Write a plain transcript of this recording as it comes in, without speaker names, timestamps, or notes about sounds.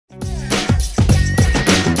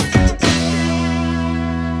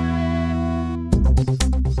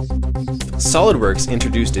SolidWorks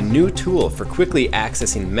introduced a new tool for quickly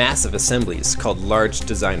accessing massive assemblies called Large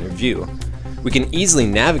Design Review. We can easily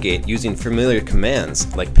navigate using familiar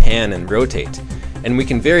commands like pan and rotate, and we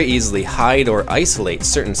can very easily hide or isolate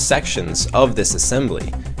certain sections of this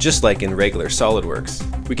assembly, just like in regular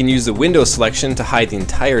SolidWorks. We can use the window selection to hide the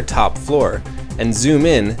entire top floor, and zoom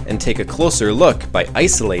in and take a closer look by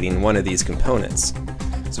isolating one of these components.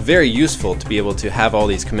 It's very useful to be able to have all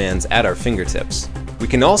these commands at our fingertips. We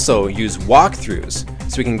can also use walkthroughs,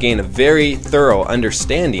 so we can gain a very thorough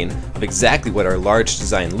understanding of exactly what our large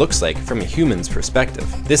design looks like from a human's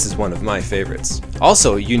perspective. This is one of my favorites.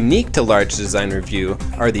 Also, unique to Large Design Review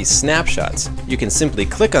are these snapshots. You can simply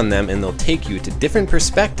click on them and they'll take you to different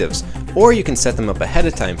perspectives, or you can set them up ahead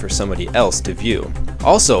of time for somebody else to view.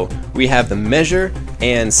 Also, we have the measure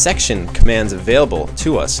and section commands available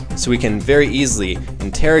to us, so we can very easily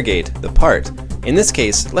interrogate the part. In this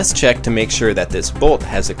case, let's check to make sure that this bolt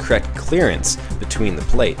has the correct clearance between the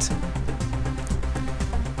plate.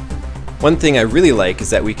 One thing I really like is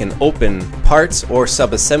that we can open parts or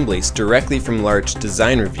sub-assemblies directly from Large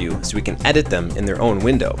Design Review, so we can edit them in their own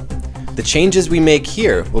window. The changes we make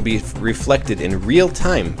here will be reflected in real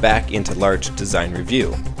time back into Large Design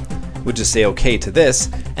Review. We'll just say OK to this,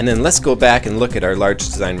 and then let's go back and look at our Large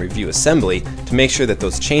Design Review assembly to make sure that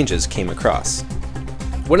those changes came across.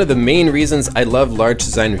 One of the main reasons I love Large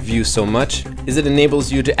Design Review so much is it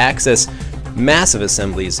enables you to access massive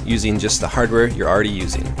assemblies using just the hardware you're already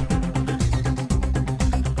using.